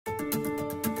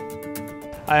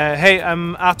Hey,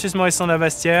 I'm Arthus Morisson at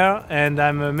Bassetiere, and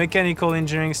I'm a mechanical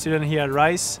engineering student here at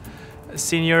Rice, a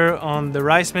senior on the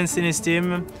Rice men's tennis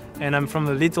team, and I'm from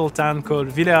a little town called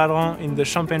Villers in the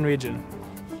Champagne region.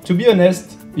 To be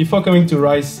honest, before coming to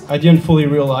Rice, I didn't fully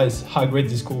realize how great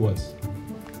this school was.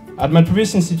 At my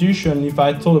previous institution, if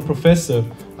I told a professor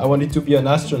I wanted to be an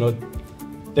astronaut,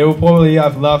 they would probably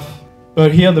have laughed.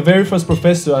 But here, the very first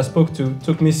professor I spoke to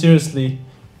took me seriously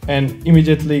and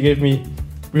immediately gave me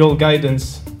real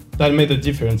guidance that made a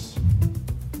difference.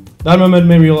 That moment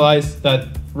made me realize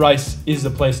that Rice is the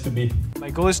place to be. My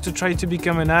goal is to try to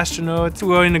become an astronaut.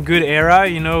 We're in a good era,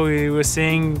 you know, we were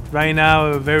seeing right now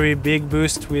a very big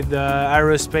boost with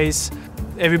aerospace.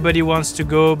 Everybody wants to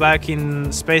go back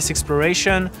in space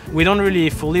exploration. We don't really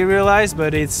fully realize,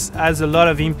 but it has a lot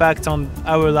of impact on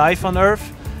our life on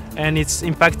Earth, and it's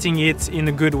impacting it in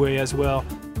a good way as well.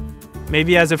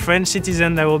 Maybe as a French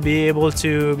citizen, I will be able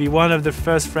to be one of the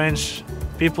first French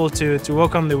people to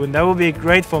walk on the moon. That will be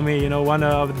great for me, you know, one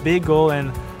of the big goals, and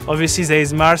obviously there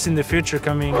is Mars in the future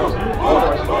coming.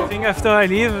 I think after I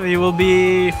leave, it will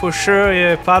be for sure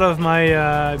a part of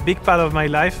my, big part of my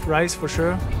life, Rice for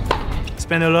sure.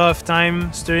 Spend a lot of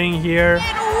time studying here.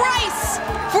 And Rice,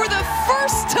 for the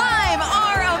first time,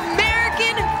 are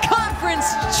American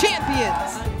Conference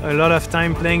champions. A lot of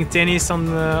time playing tennis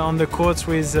on the courts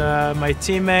with my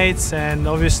teammates, and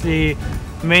obviously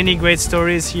many great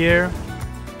stories here.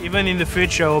 Even in the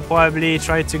future, I'll probably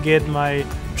try to get my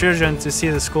children to see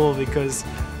the school, because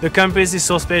the campus is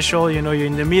so special. You know, you're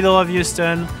in the middle of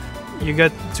Houston. You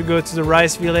get to go to the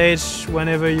Rice Village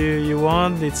whenever you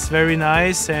want. It's very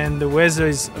nice, and the weather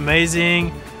is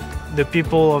amazing. The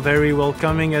people are very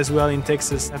welcoming as well in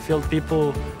Texas. I feel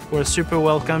people were super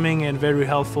welcoming and very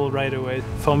helpful right away.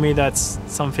 For me, that's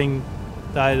something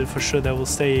that for sure that will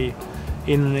stay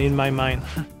in my mind.